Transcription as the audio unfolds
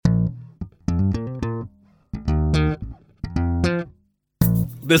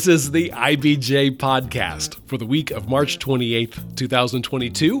This is the IBJ podcast for the week of March 28th,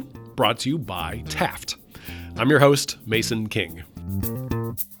 2022, brought to you by Taft. I'm your host, Mason King.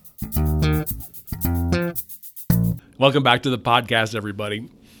 Welcome back to the podcast, everybody.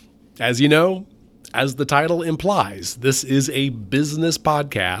 As you know, as the title implies, this is a business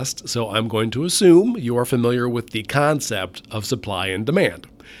podcast, so I'm going to assume you are familiar with the concept of supply and demand.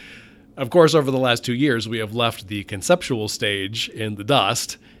 Of course, over the last 2 years, we have left the conceptual stage in the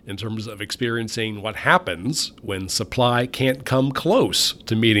dust in terms of experiencing what happens when supply can't come close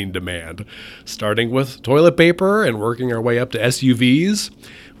to meeting demand. Starting with toilet paper and working our way up to SUVs,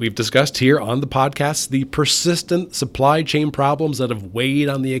 we've discussed here on the podcast the persistent supply chain problems that have weighed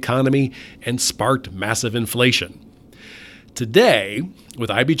on the economy and sparked massive inflation. Today, with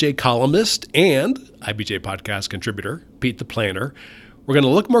IBJ columnist and IBJ podcast contributor, Pete the Planner, we're going to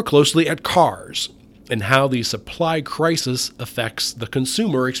look more closely at cars and how the supply crisis affects the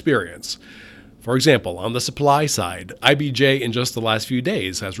consumer experience. For example, on the supply side, IBJ in just the last few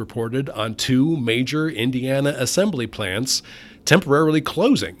days has reported on 2 major Indiana assembly plants temporarily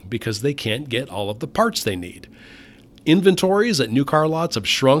closing because they can't get all of the parts they need. Inventories at new car lots have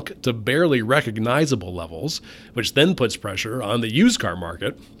shrunk to barely recognizable levels, which then puts pressure on the used car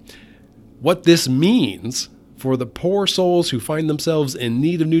market. What this means for the poor souls who find themselves in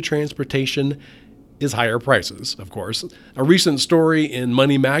need of new transportation is higher prices, of course. A recent story in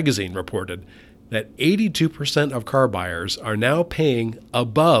Money Magazine reported that 82% of car buyers are now paying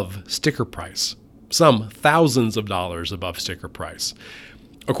above sticker price, some thousands of dollars above sticker price.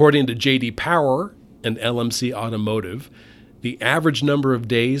 According to J.D. Power and LMC Automotive, the average number of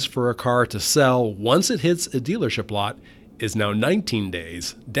days for a car to sell once it hits a dealership lot is now 19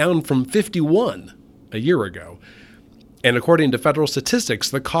 days, down from 51 a year ago. And according to federal statistics,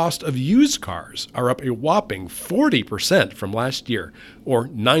 the cost of used cars are up a whopping 40% from last year, or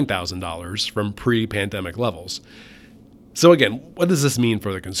 $9,000 from pre-pandemic levels. So again, what does this mean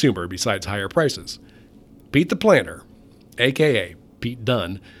for the consumer besides higher prices? Pete the Planner, aka Pete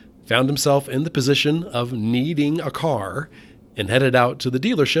Dunn, found himself in the position of needing a car and headed out to the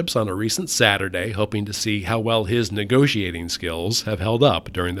dealerships on a recent Saturday, hoping to see how well his negotiating skills have held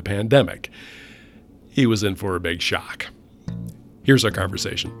up during the pandemic. He was in for a big shock. Here's our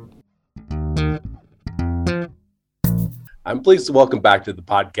conversation. I'm pleased to welcome back to the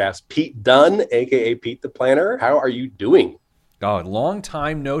podcast Pete Dunn, aka Pete the Planner. How are you doing? Oh, long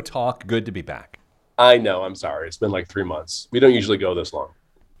time no talk. Good to be back. I know. I'm sorry. It's been like 3 months. We don't usually go this long.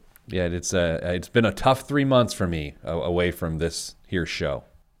 Yeah, it's been a tough 3 months for me away from this here show.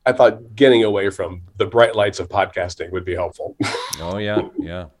 I thought getting away from the bright lights of podcasting would be helpful. Oh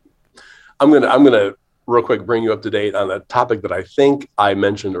yeah. I'm gonna real quick bring you up to date on a topic that I think I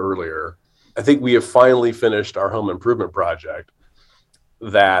mentioned earlier. I think we have finally finished our home improvement project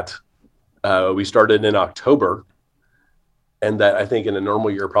that we started in October, and that I think in a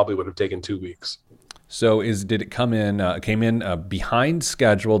normal year probably would have taken 2 weeks. So did it came in behind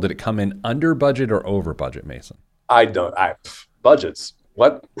schedule? Did it come in under budget or over budget, Mason? Budgets.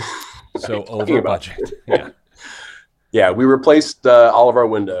 What? So over budget. Yeah. Yeah, we replaced all of our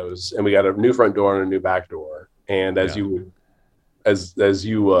windows, and we got a new front door and a new back door. And as you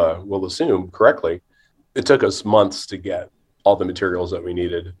will assume correctly, it took us months to get all the materials that we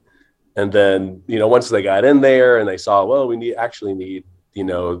needed. And then, once they got in there and they saw, well, we actually need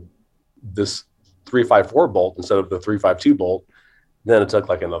this 354 bolt instead of the 352 bolt, then it took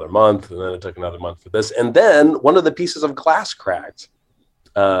like another month, and then it took another month for this. And then one of the pieces of glass cracked,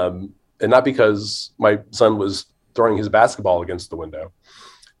 and not because my son was throwing his basketball against the window.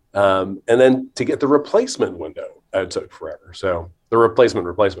 And then to get the replacement window, it took forever. So the replacement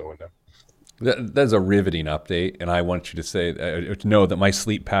window. That's a riveting update. And I want you to know that my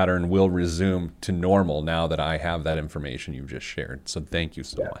sleep pattern will resume to normal now that I have that information you just shared. So thank you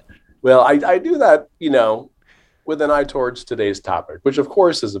so much. Well, I do that, with an eye towards today's topic, which of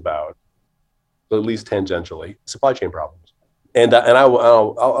course is about, at least tangentially, supply chain problems. And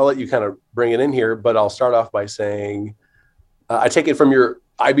I'll let you kind of bring it in here, but I'll start off by saying, I take it from your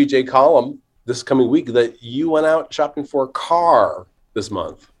IBJ column this coming week that you went out shopping for a car this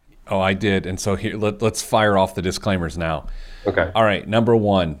month. Oh, I did. And so here, let's fire off the disclaimers now. Okay. All right. Number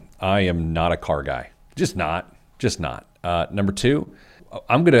 1, I am not a car guy. Just not. Number 2,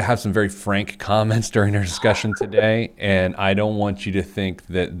 I'm going to have some very frank comments during our discussion today, and I don't want you to think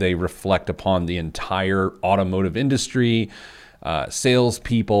that they reflect upon the entire automotive industry,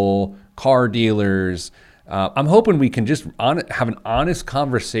 salespeople, car dealers. I'm hoping we can just have an honest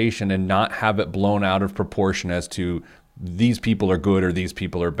conversation and not have it blown out of proportion as to these people are good or these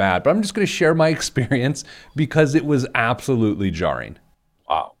people are bad. But I'm just going to share my experience because it was absolutely jarring.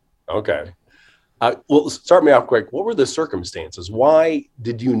 Wow. Okay. Well, start me off quick. What were the circumstances? Why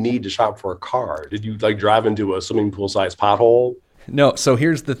did you need to shop for a car? Did you like drive into a swimming pool sized pothole? No, so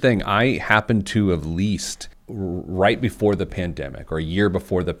here's the thing. I happened to have leased right before the pandemic or a year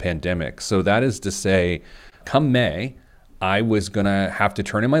before the pandemic. So that is to say, come May, I was going to have to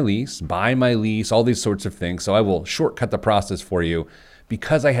turn in my lease, buy my lease, all these sorts of things. So I will shortcut the process for you.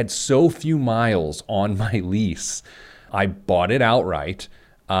 Because I had so few miles on my lease, I bought it outright.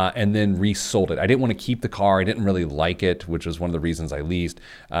 And then resold it. I didn't want to keep the car. I didn't really like it, which was one of the reasons I leased.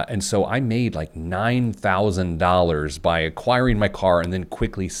 And so I made like $9,000 by acquiring my car and then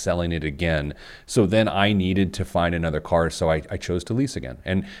quickly selling it again. So then I needed to find another car, so I chose to lease again.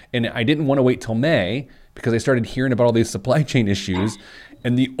 And I didn't want to wait till May because I started hearing about all these supply chain issues.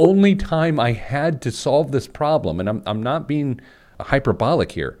 And the only time I had to solve this problem, and I'm not being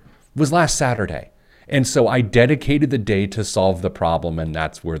hyperbolic here, was last Saturday. And so I dedicated the day to solve the problem, and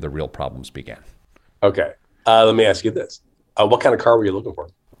that's where the real problems began. Okay. Let me ask you this. What kind of car were you looking for?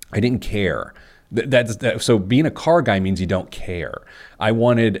 I didn't care. So being a car guy means you don't care. I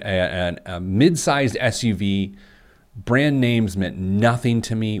wanted a mid-sized SUV. Brand names meant nothing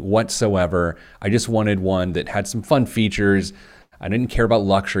to me whatsoever. I just wanted one that had some fun features. I didn't care about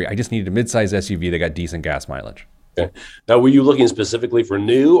luxury. I just needed a mid-sized SUV that got decent gas mileage. Okay. Now, were you looking specifically for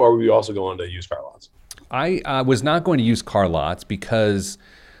new, or were you also going to used car lots? I was not going to use car lots because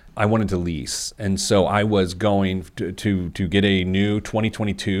I wanted to lease. And so I was going to get a new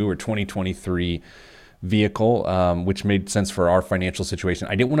 2022 or 2023 vehicle, which made sense for our financial situation.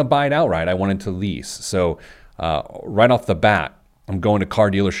 I didn't want to buy it outright. I wanted to lease. So right off the bat, I'm going to car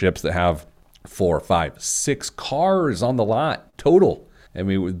dealerships that have 4, 5, 6 cars on the lot total. I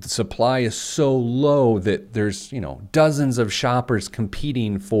mean, the supply is so low that there's, dozens of shoppers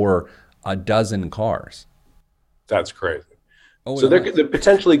competing for a dozen cars. That's crazy. Oh, so there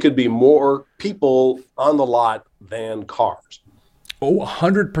potentially could be more people on the lot than cars. Oh,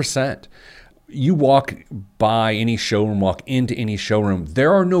 100%. You walk by any showroom, walk into any showroom,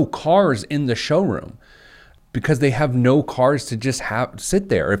 there are no cars in the showroom because they have no cars to just sit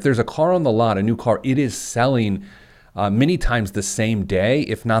there. If there's a car on the lot, a new car, it is selling many times the same day,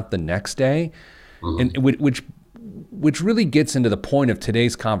 if not the next day. Mm-hmm. And which really gets into the point of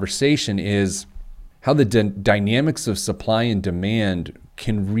today's conversation is how the dynamics of supply and demand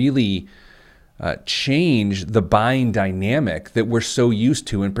can really change the buying dynamic that we're so used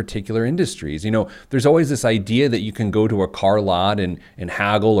to in particular industries. There's always this idea that you can go to a car lot and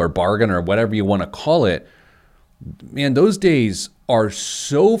haggle or bargain or whatever you want to call it. Man, those days are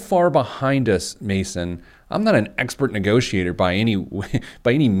so far behind us, Mason. I'm not an expert negotiator by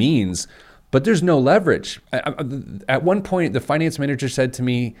any means, but there's no leverage. At one point, the finance manager said to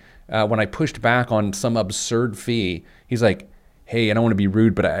me when I pushed back on some absurd fee, he's like, hey, I don't want to be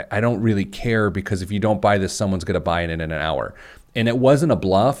rude, but I don't really care because if you don't buy this, someone's going to buy it in an hour. And it wasn't a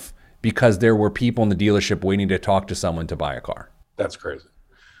bluff because there were people in the dealership waiting to talk to someone to buy a car. That's crazy.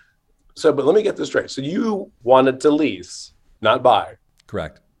 So, but let me get this straight. So you wanted to lease, not buy.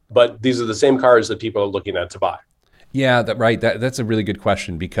 Correct. But these are the same cars that people are looking at to buy. Yeah, right. That's a really good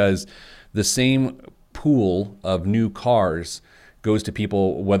question because the same pool of new cars goes to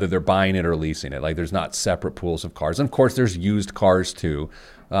people whether they're buying it or leasing it. Like there's not separate pools of cars. And of course, there's used cars too.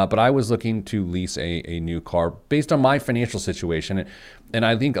 But I was looking to lease a new car based on my financial situation. And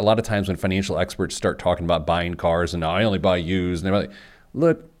I think a lot of times when financial experts start talking about buying cars and I only buy used, and they're like,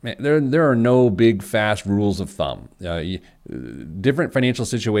 look, man, there are no big, fast rules of thumb. Different financial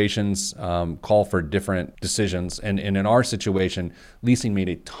situations call for different decisions. And in our situation, leasing made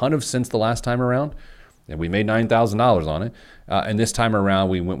a ton of sense the last time around. And we made $9,000 on it. And this time around,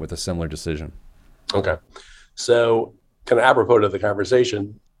 we went with a similar decision. Okay. So kind of apropos to the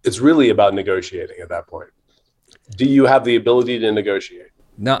conversation, it's really about negotiating at that point. Do you have the ability to negotiate?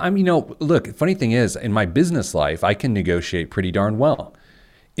 Now, look, funny thing is, in my business life, I can negotiate pretty darn well.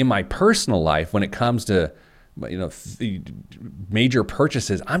 In my personal life, when it comes to major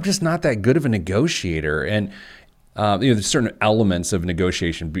purchases, I'm just not that good of a negotiator. And there's certain elements of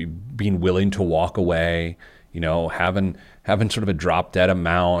negotiation, being willing to walk away, having sort of a drop dead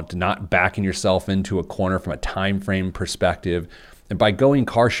amount, not backing yourself into a corner from a time frame perspective. And by going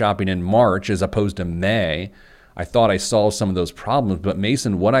car shopping in March as opposed to May, I thought I solved some of those problems. But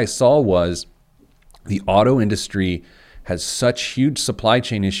Mason, what I saw was the auto industry has such huge supply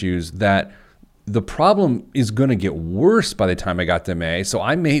chain issues that the problem is going to get worse by the time I got to May. So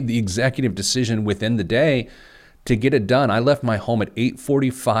I made the executive decision within the day to get it done. I left my home at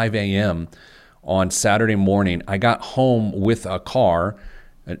 8:45 a.m. on Saturday morning. I got home with a car,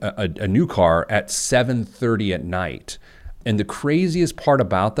 a new car, at 7:30 at night. And the craziest part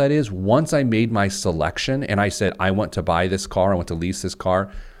about that is once I made my selection and I said, I want to buy this car, I want to lease this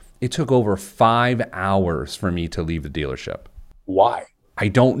car, it took over 5 hours for me to leave the dealership. Why? I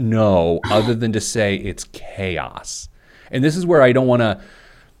don't know, other than to say it's chaos. And this is where I don't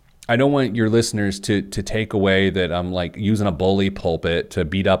want your listeners to take away that I'm like using a bully pulpit to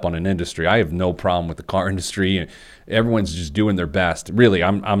beat up on an industry. I have no problem with the car industry, and everyone's just doing their best. Really,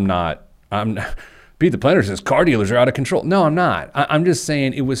 I'm not. Pete the Planner says car dealers are out of control. No, I'm not. I'm just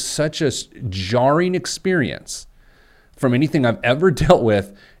saying it was such a jarring experience from anything I've ever dealt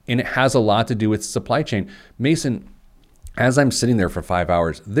with, and it has a lot to do with supply chain. Mason, as I'm sitting there for 5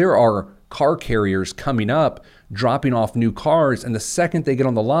 hours, there are car carriers coming up, dropping off new cars, and the second they get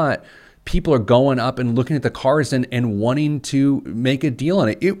on the lot, people are going up and looking at the cars and wanting to make a deal on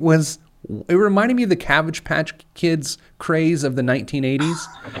it. It reminded me of the Cabbage Patch Kids craze of the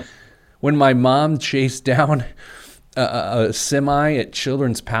 1980s. When my mom chased down a semi at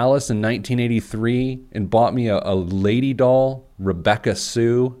Children's Palace in 1983 and bought me a lady doll, Rebecca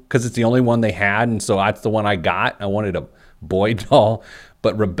Sue, because it's the only one they had, and so that's the one I got. I wanted a boy doll,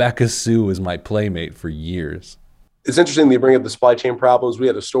 but Rebecca Sue was my playmate for years. It's interesting that you bring up the supply chain problems. We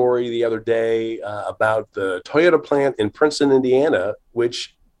had a story the other day about the Toyota plant in Princeton, Indiana,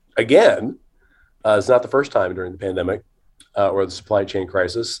 which, again, is not the first time during the pandemic or the supply chain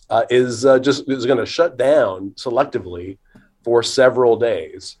crisis, is going to shut down selectively for several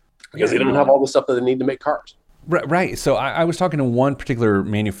days because they don't have all the stuff that they need to make cars. Right. So I was talking to one particular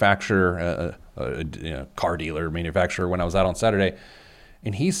manufacturer, car dealer manufacturer, when I was out on Saturday,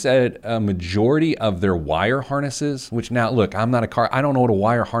 and he said a majority of their wire harnesses, which now, look, I'm not a car, I don't know what a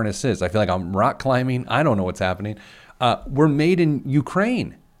wire harness is. I feel like I'm rock climbing. I don't know what's happening. Were made in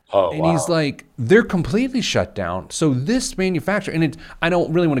Ukraine. Oh, and wow. He's like, they're completely shut down. So this manufacturer, and I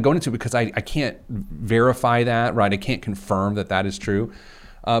don't really want to go into it because I can't verify that, right? I can't confirm that is true.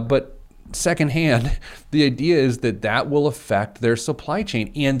 But secondhand, the idea is that will affect their supply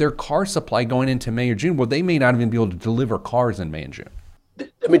chain and their car supply going into May or June. Well, they may not even be able to deliver cars in May and June.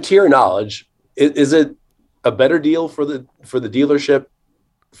 I mean, to your knowledge, is it a better deal for the dealership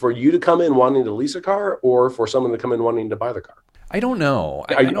for you to come in wanting to lease a car or for someone to come in wanting to buy the car? I don't know.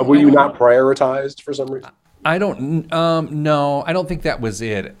 Were you not prioritized for some reason? I don't, no, I don't think that was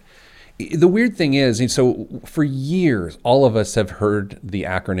it. The weird thing is, and so for years, all of us have heard the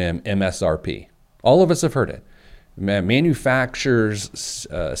acronym MSRP. All of us have heard it. Manufacturer's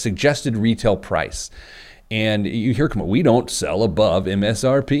suggested retail price. And you hear, come on, we don't sell above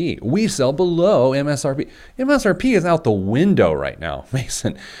MSRP. We sell below MSRP. MSRP is out the window right now,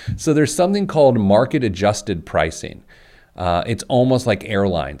 Mason. So there's something called market adjusted pricing. It's almost like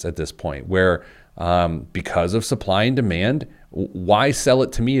airlines at this point, where because of supply and demand, why sell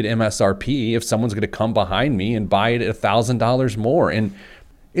it to me at MSRP if someone's going to come behind me and buy it at $1,000 more? And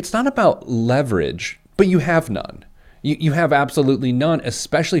it's not about leverage, but you have none. You have absolutely none,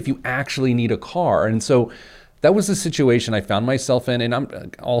 especially if you actually need a car. And so that was the situation I found myself in. And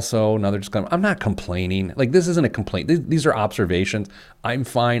I'm also another disclaimer, I'm not complaining. Like, this isn't a complaint. These are observations. I'm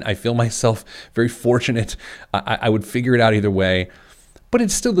fine. I feel myself very fortunate. I would figure it out either way. But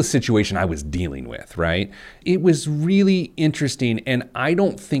it's still the situation I was dealing with, right? It was really interesting. And I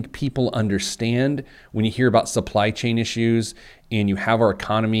don't think people understand when you hear about supply chain issues and you have our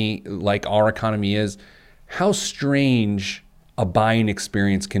economy like our economy is, how strange a buying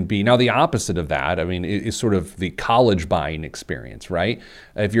experience can be. Now, the opposite of that, I mean, is sort of the college buying experience, right?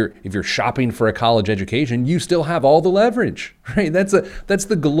 If you're shopping for a college education, you still have all the leverage, right? That's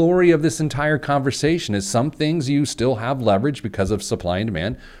the glory of this entire conversation. Is some things you still have leverage because of supply and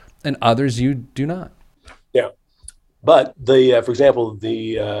demand, and others you do not. Yeah, but for example,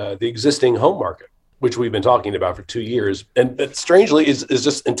 the existing home market, which we've been talking about for 2 years, and it strangely is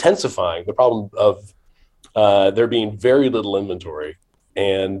just intensifying the problem of there being very little inventory,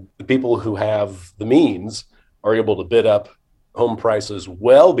 and the people who have the means are able to bid up home prices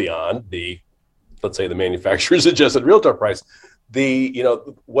well beyond let's say the manufacturer's adjusted realtor price,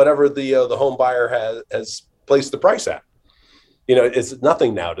 whatever the home buyer has placed the price at. It's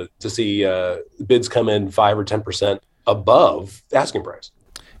nothing now to see bids come in 5 or 10% above the asking price.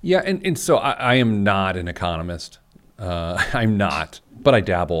 Yeah, and so I am not an economist. I'm not, but I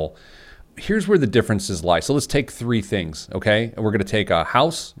dabble. Here's where the differences lie. So let's take 3 things, okay? We're going to take a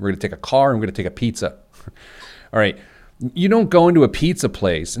house, we're going to take a car, and we're going to take a pizza. All right. You don't go into a pizza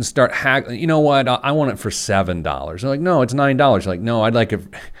place and start haggling. You know what? I want it for $7. They're like, no, it's $9. You're like, no,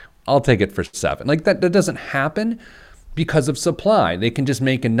 I'll take it for $7. Like that doesn't happen because of supply. They can just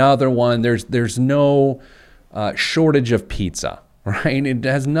make another one. There's no shortage of pizza, right? It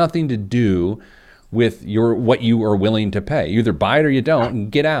has nothing to do with what you are willing to pay. You either buy it or you don't,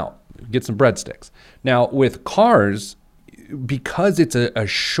 and get out, get some breadsticks. Now with cars, because it's a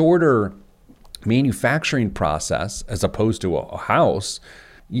shorter manufacturing process as opposed to a house,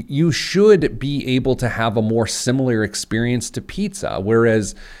 you should be able to have a more similar experience to pizza.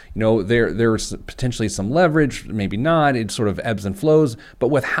 Whereas, there's potentially some leverage, maybe not, it sort of ebbs and flows. But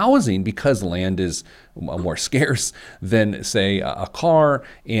with housing, because land is more scarce than, say, a car,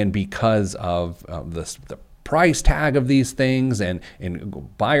 and because of the price tag of these things and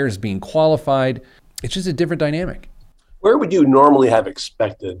buyers being qualified, it's just a different dynamic. Where would you normally have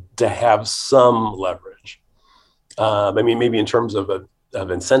expected to have some leverage? Maybe in terms of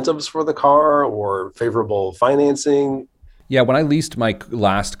incentives for the car or favorable financing? Yeah, when I leased my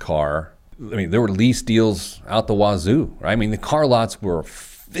last car, there were lease deals out the wazoo, right? The car lots were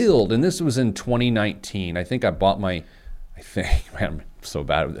filled, and this was in 2019. I think I bought man, I'm so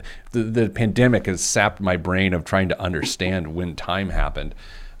bad. The pandemic has sapped my brain of trying to understand when time happened.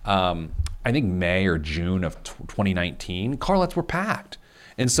 I think May or June of 2019, car lots were packed.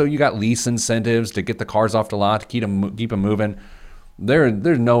 And so you got lease incentives to get the cars off the lot, to keep them moving.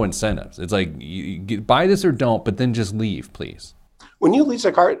 There's no incentives. It's like, you buy this or don't, but then just leave, please. When you lease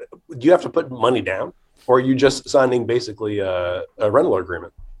a car, do you have to put money down, or are you just signing basically a rental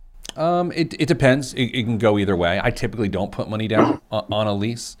agreement? It depends. It can go either way. I typically don't put money down on a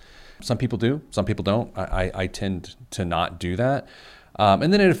lease. Some people do, some people don't. I tend to not do that.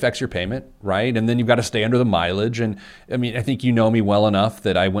 And then it affects your payment, right? And then you've got to stay under the mileage. And I think you know me well enough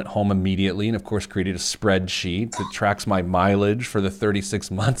that I went home immediately and, of course, created a spreadsheet that tracks my mileage for the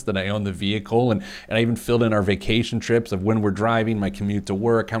 36 months that I own the vehicle. And I even filled in our vacation trips of when we're driving, my commute to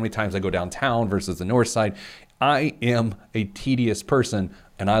work, how many times I go downtown versus the north side. I am a tedious person,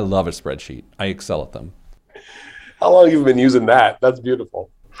 and I love a spreadsheet. I excel at them. How long have you been using that? That's beautiful.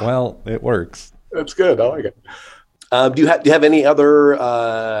 Well, it works. That's good. I like it. Do you have any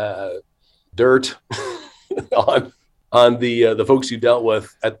other dirt on the folks you dealt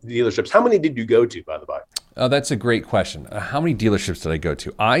with at the dealerships? How many did you go to, by the way? That's a great question. How many dealerships did I go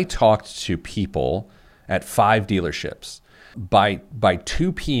to? I talked to people at 5 dealerships. By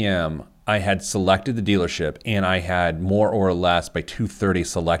 2 p.m., I had selected the dealership, and I had more or less by 2:30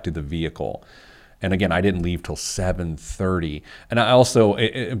 selected the vehicle. And again, I didn't leave till 7:30. And I also,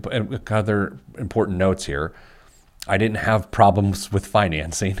 other important notes here, I didn't have problems with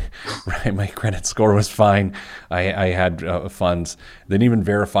financing, right? My credit score was fine. I had funds. They didn't even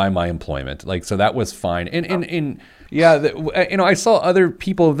verify my employment. So that was fine. And I saw other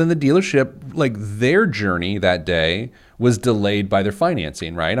people within the dealership, their journey that day was delayed by their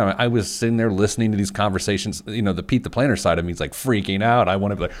financing, right? I was sitting there listening to these conversations. The Pete the Planner side of me is freaking out. I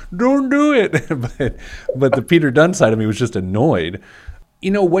want to be like, don't do it. but the Peter Dunn side of me was just annoyed.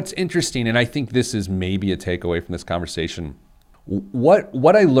 What's interesting, and I think this is maybe a takeaway from this conversation,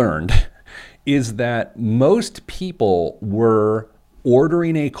 what I learned is that most people were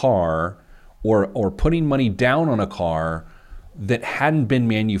ordering a car or putting money down on a car that hadn't been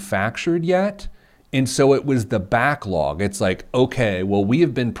manufactured yet. And so it was the backlog. It's like, okay, well, we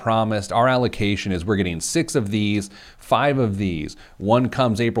have been promised, our allocation is we're getting 6 of these, 5 of these. One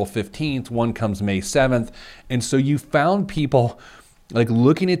comes April 15th, one comes May 7th. And so you found people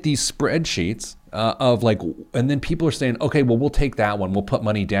looking at these spreadsheets and then people are saying, okay, well, we'll take that one. We'll put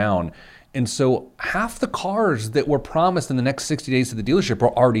money down. And so half the cars that were promised in the next 60 days to the dealership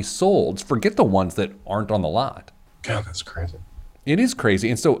are already sold. Forget the ones that aren't on the lot. God, that's crazy. It is crazy.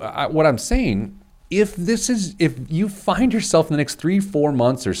 And so what I'm saying, if you find yourself in the next 3-4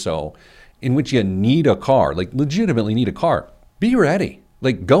 months or so in which you need a car, legitimately need a car, be ready.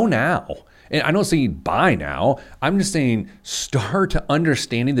 Go now. And I don't say buy now. I'm just saying start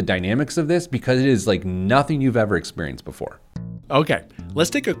understanding the dynamics of this, because it is nothing you've ever experienced before. Okay, let's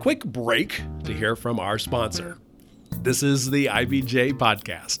take a quick break to hear from our sponsor. This is the IBJ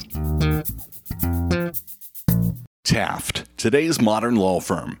Podcast. Taft, today's modern law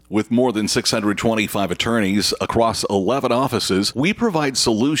firm. With more than 625 attorneys across 11 offices, we provide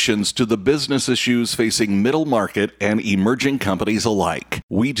solutions to the business issues facing middle market and emerging companies alike.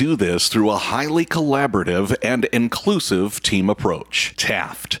 We do this through a highly collaborative and inclusive team approach.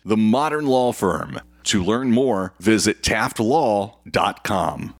 Taft, the modern law firm. To learn more, visit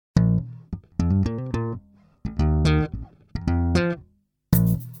taftlaw.com.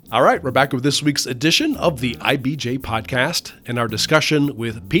 All right, we're back with this week's edition of the IBJ Podcast and our discussion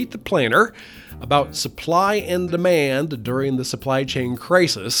with Pete the Planner about supply and demand during the supply chain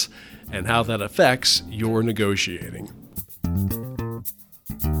crisis and how that affects your negotiating.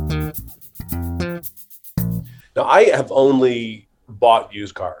 Now, I have only bought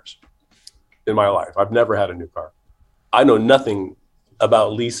used cars. in my life. I've never had a new car. I know nothing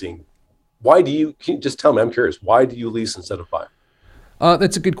about leasing. Why do you, can you just tell me, I'm curious, why do you lease instead of buy?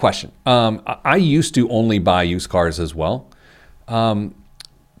 That's a good question. I used to only buy used cars as well.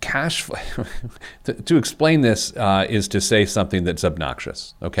 Cash flow, to explain this is to say something that's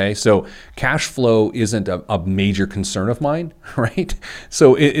obnoxious. Okay, so cash flow isn't a major concern of mine, right?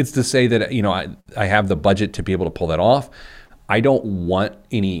 So it's to say that, you know, I have the budget to be able to pull that off. I don't want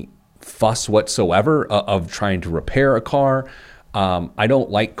any fuss whatsoever of trying to repair a car. I don't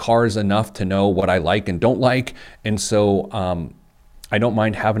like cars enough to know what I like and don't like, and so I don't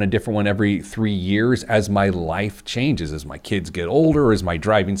mind having a different one every 3 years as my life changes, as my kids get older, as my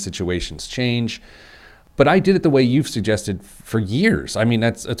driving situations change. But I did it the way you've suggested for years. I mean,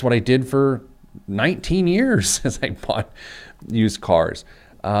 that's what I did for 19 years as I bought used cars.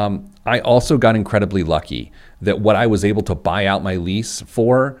 I also got incredibly lucky that what I was able to buy out my lease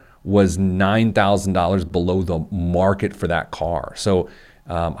for was $9,000 below the market for that car. So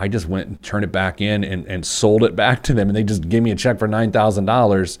I just went and turned it back in and sold it back to them, and they just gave me a check for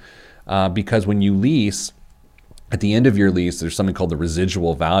 $9,000 because when you lease, at the end of your lease, there's something called the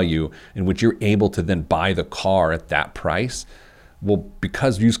residual value in which you're able to then buy the car at that price. Well,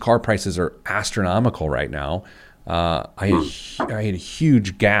 because used car prices are astronomical right now, I had a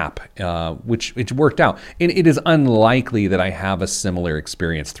huge gap, which worked out. And it is unlikely that I have a similar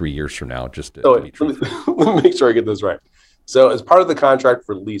experience 3 years from now, just to be true. Let me make sure I get this right. So as part of the contract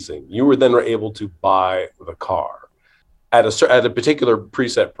for leasing, you were then able to buy the car at a particular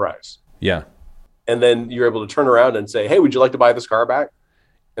preset price. Yeah. And then you're able to turn around and say, hey, would you like to buy this car back?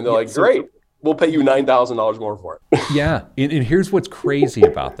 And they're like, great, we'll pay you $9,000 more for it. Yeah. And here's what's crazy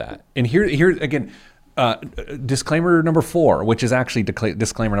about that. And here again, disclaimer number 4, which is actually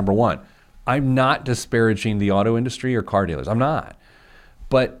disclaimer number 1. I'm not disparaging the auto industry or car dealers. I'm not.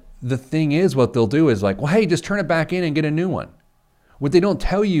 But the thing is, what they'll do is like, well, hey, just turn it back in and get a new one. What they don't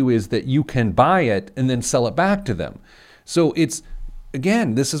tell you is that you can buy it and then sell it back to them. So it's,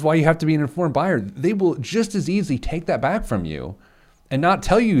 again, this is why you have to be an informed buyer. They will just as easily take that back from you and not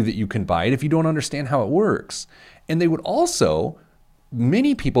tell you that you can buy it if you don't understand how it works. And they would also,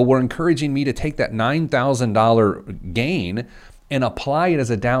 many people were encouraging me to take that $9,000 gain and apply it as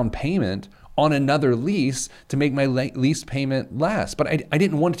a down payment on another lease to make my lease payment less. But I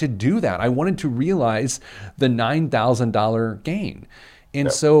didn't want to do that. I wanted to realize the $9,000 gain.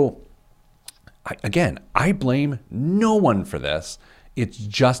 And so, I blame no one for this. It's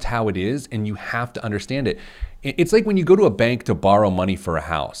just how it is, and you have to understand it. It's like when you go to a bank to borrow money for a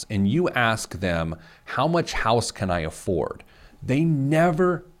house, and you ask them, how much house can I afford? They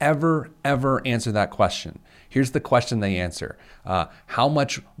never, ever, ever answer that question. Here's the question they answer. How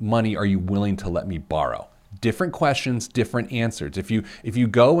much money are you willing to let me borrow? Different questions, different answers. If you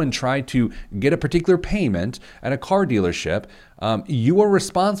go and try to get a particular payment at a car dealership, you are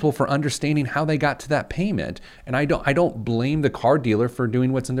responsible for understanding how they got to that payment. And I don't blame the car dealer for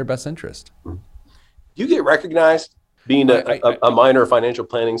doing what's in their best interest. You get recognized being a minor financial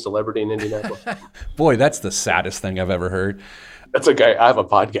planning celebrity in Indianapolis. Boy, that's the saddest thing I've ever heard. That's okay. I have a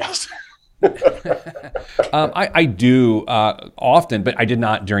podcast. I do often, but I did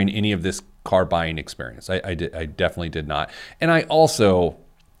not during any of this car buying experience. I definitely did not. And I also,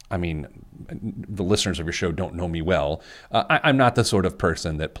 I mean, the listeners of your show don't know me well. I'm not the sort of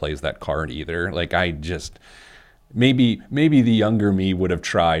person that plays that card either. Like I just, maybe the younger me would have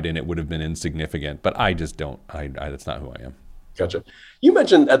tried and it would have been insignificant, but I just don't. That's not who I am. Gotcha. You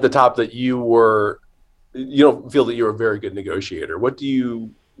mentioned at the top that you don't feel that you're a very good negotiator. What do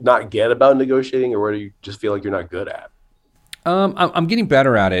you not get about negotiating, or what do you just feel like you're not good at? I'm getting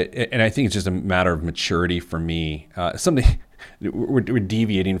better at it, and I think it's just a matter of maturity for me. Something we're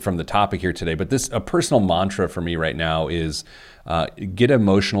deviating from the topic here today, but a personal mantra for me right now is get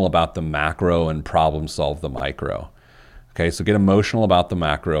emotional about the macro and problem solve the micro. Okay, so get emotional about the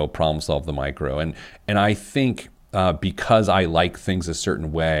macro, problem solve the micro, and I think because I like things a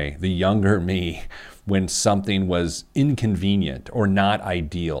certain way, the younger me, when something was inconvenient or not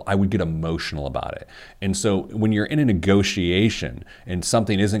ideal, I would get emotional about it. And so when you're in a negotiation and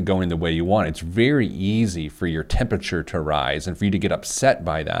something isn't going the way you want, it's very easy for your temperature to rise and for you to get upset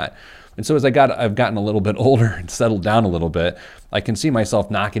by that. And so as I've gotten a little bit older and settled down a little bit, I can see myself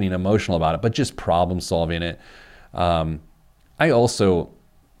not getting emotional about it, but just problem solving it. I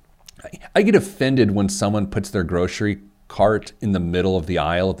get offended when someone puts their grocery cart in the middle of the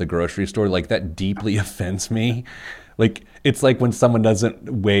aisle at the grocery store. Like that deeply offends me. Like it's like when someone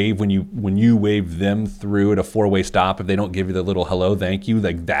doesn't wave when you wave them through at a 4-way stop, if they don't give you the little hello, thank you,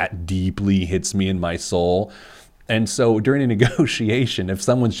 like that deeply hits me in my soul. And so during a negotiation, if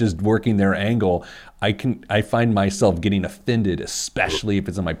someone's just working their angle, I find myself getting offended, especially if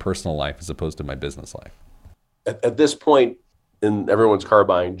it's in my personal life as opposed to my business life. At this point in everyone's car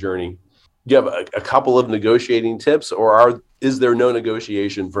buying journey, do you have a couple of negotiating tips, or is there no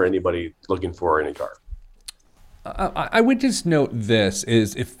negotiation for anybody looking for any car? I would just note this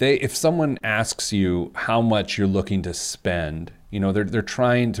is if someone asks you how much you're looking to spend, they're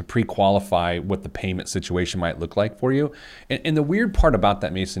trying to pre-qualify what the payment situation might look like for you. And the weird part about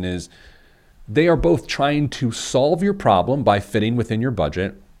that, Mason, is they are both trying to solve your problem by fitting within your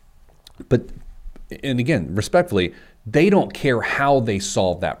budget. And again, respectfully, they don't care how they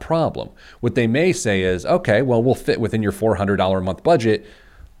solve that problem. What they may say is, okay, well, we'll fit within your $400 a month budget,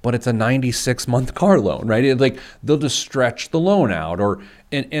 but it's a 96-month car loan, right? They'll just stretch the loan out,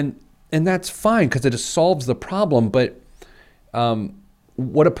 and that's fine because it just solves the problem. But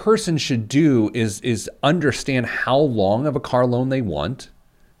what a person should do is understand how long of a car loan they want,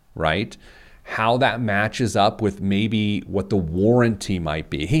 right? How that matches up with maybe what the warranty might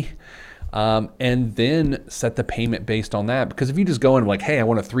be. And then set the payment based on that. Because if you just go in like, hey, I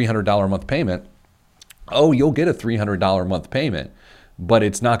want a $300 a month payment, you'll get a $300 a month payment, but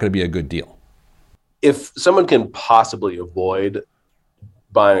it's not going to be a good deal. If someone can possibly avoid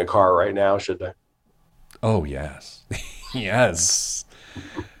buying a car right now, should they? Oh, yes. Yes.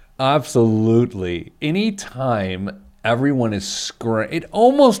 Absolutely. Anytime everyone is it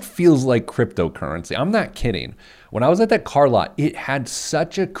almost feels like cryptocurrency. I'm not kidding. When I was at that car lot, it had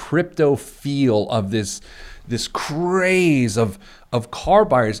such a crypto feel of this craze of car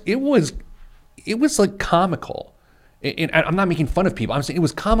buyers. It was like comical. And I'm not making fun of people. I'm saying it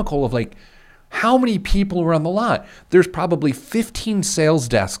was comical of like how many people were on the lot. There's probably 15 sales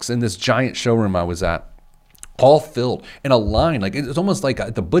desks in this giant showroom I was at, all filled in a line. Like it's almost like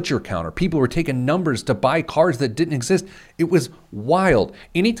at the butcher counter. People were taking numbers to buy cars that didn't exist. It was wild.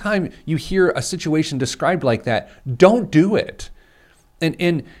 Anytime you hear a situation described like that, don't do it.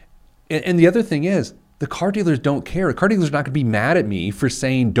 And the other thing is, the car dealers don't care. Car dealers are not going to be mad at me for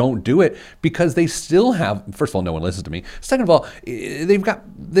saying don't do it because they still have, first of all, no one listens to me. Second of all, they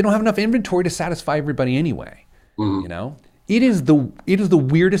don't have enough inventory to satisfy everybody anyway. Mm-hmm. It is the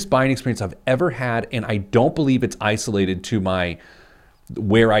weirdest buying experience I've ever had, and I don't believe it's isolated to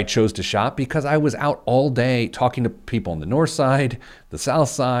where I chose to shop because I was out all day talking to people on the north side, the south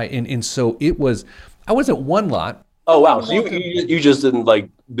side, and so I was at one lot. Oh wow! So you just didn't like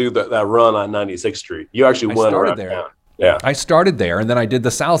do that run on 96th Street. You actually went around there. Town. Yeah, I started there, and then I did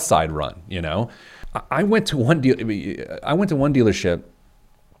the south side run. I went to one dealership.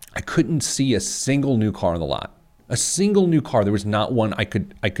 I couldn't see a single new car on the lot. A single new car. There was not one I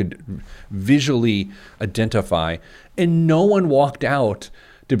could visually identify, and no one walked out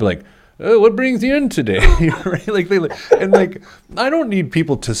to be like, "Oh, what brings you in today?" Right? I don't need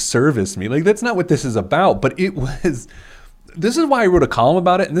people to service me. Like that's not what this is about. But it was. This is why I wrote a column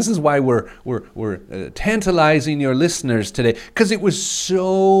about it, and this is why we're tantalizing your listeners today because it was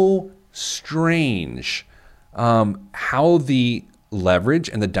so strange how the leverage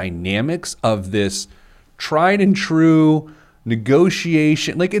and the dynamics of this tried and true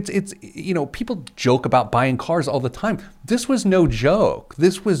negotiation. Like it's people joke about buying cars all the time. This was no joke.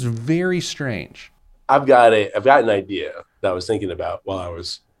 This was very strange. I've got an idea that I was thinking about while I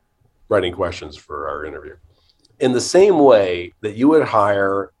was writing questions for our interview. In the same way that you would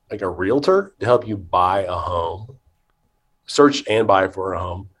hire like a realtor to help you buy a home, search and buy for a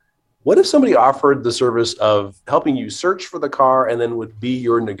home, what if somebody offered the service of helping you search for the car and then would be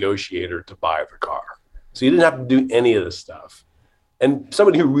your negotiator to buy the car? So you didn't have to do any of this stuff. And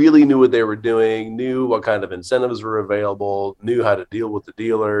somebody who really knew what they were doing, knew what kind of incentives were available, knew how to deal with the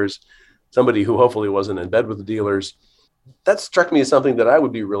dealers, somebody who hopefully wasn't in bed with the dealers. That struck me as something that I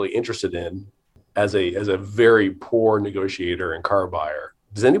would be really interested in as a very poor negotiator and car buyer.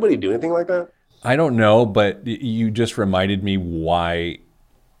 Does anybody do anything like that? I don't know, but you just reminded me why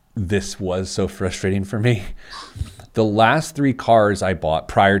this was so frustrating for me. The last 3 cars I bought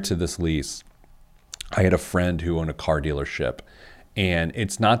prior to this lease, I had a friend who owned a car dealership, and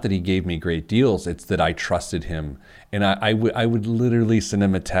it's not that he gave me great deals, it's that I trusted him. And I would literally send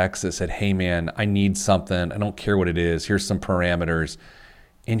him a text that said, "Hey man, I need something. I don't care what it is. Here's some parameters."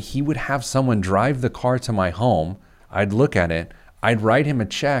 And he would have someone drive the car to my home. I'd look at it. I'd write him a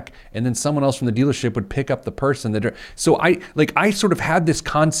check, and then someone else from the dealership would pick up the person. So I sort of had this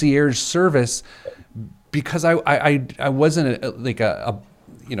concierge service because I wasn't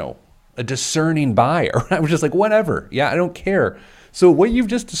a discerning buyer. I was just like, whatever. Yeah, I don't care. So what you've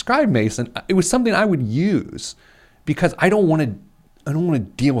just described, Mason, it was something I would use because I don't want to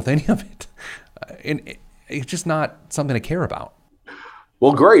deal with any of it. it's just not something to care about.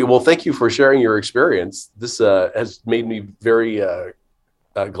 Well, great. Well, thank you for sharing your experience. This has made me very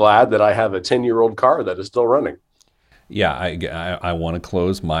glad that I have a 10-year-old car that is still running. Yeah, I want to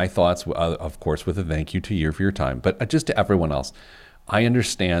close my thoughts, of course, with a thank you to you for your time, but just to everyone else. I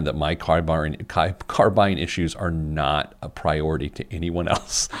understand that my car buying issues are not a priority to anyone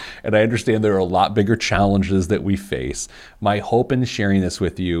else. And I understand there are a lot bigger challenges that we face. My hope in sharing this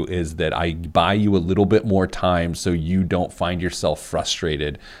with you is that I buy you a little bit more time so you don't find yourself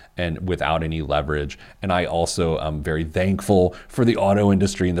frustrated and without any leverage. And I also am very thankful for the auto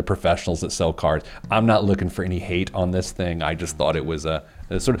industry and the professionals that sell cars. I'm not looking for any hate on this thing. I just thought it was a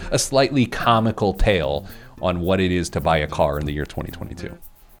sort of a slightly comical tale on what it is to buy a car in the year 2022.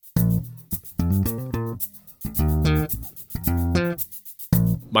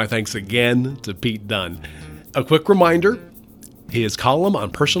 My thanks again to Pete Dunn. A quick reminder, his column on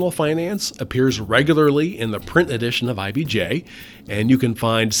personal finance appears regularly in the print edition of IBJ, and you can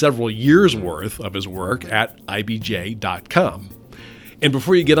find several years' worth of his work at ibj.com. And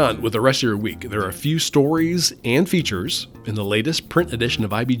before you get on with the rest of your week, there are a few stories and features in the latest print edition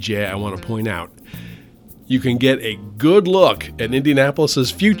of IBJ I want to point out. You can get a good look at Indianapolis's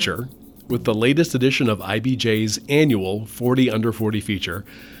future with the latest edition of IBJ's annual 40 Under 40 feature,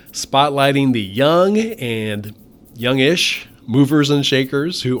 spotlighting the young and youngish movers and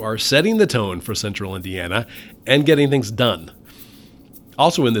shakers who are setting the tone for Central Indiana and getting things done.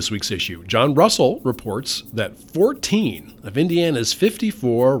 Also in this week's issue, John Russell reports that 14 of Indiana's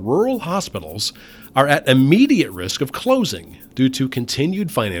 54 rural hospitals are at immediate risk of closing due to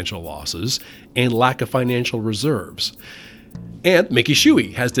continued financial losses and lack of financial reserves. And Mickey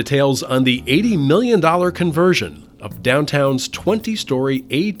Shuey has details on the $80 million conversion of downtown's 20-story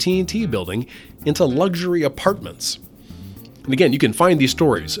AT&T building into luxury apartments. And again, you can find these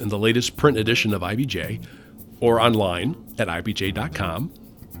stories in the latest print edition of IBJ or online at ibj.com.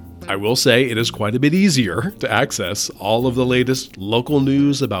 I will say it is quite a bit easier to access all of the latest local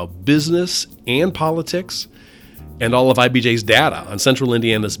news about business and politics and all of IBJ's data on Central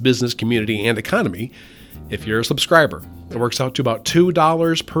Indiana's business, community, and economy if you're a subscriber. It works out to about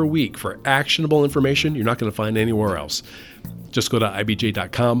 $2 per week for actionable information you're not going to find anywhere else. Just go to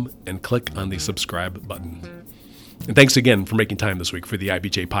ibj.com and click on the subscribe button. And thanks again for making time this week for the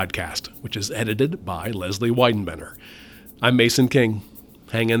IBJ podcast, which is edited by Leslie Weidenbender. I'm Mason King.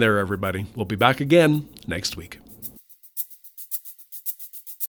 Hang in there, everybody. We'll be back again next week.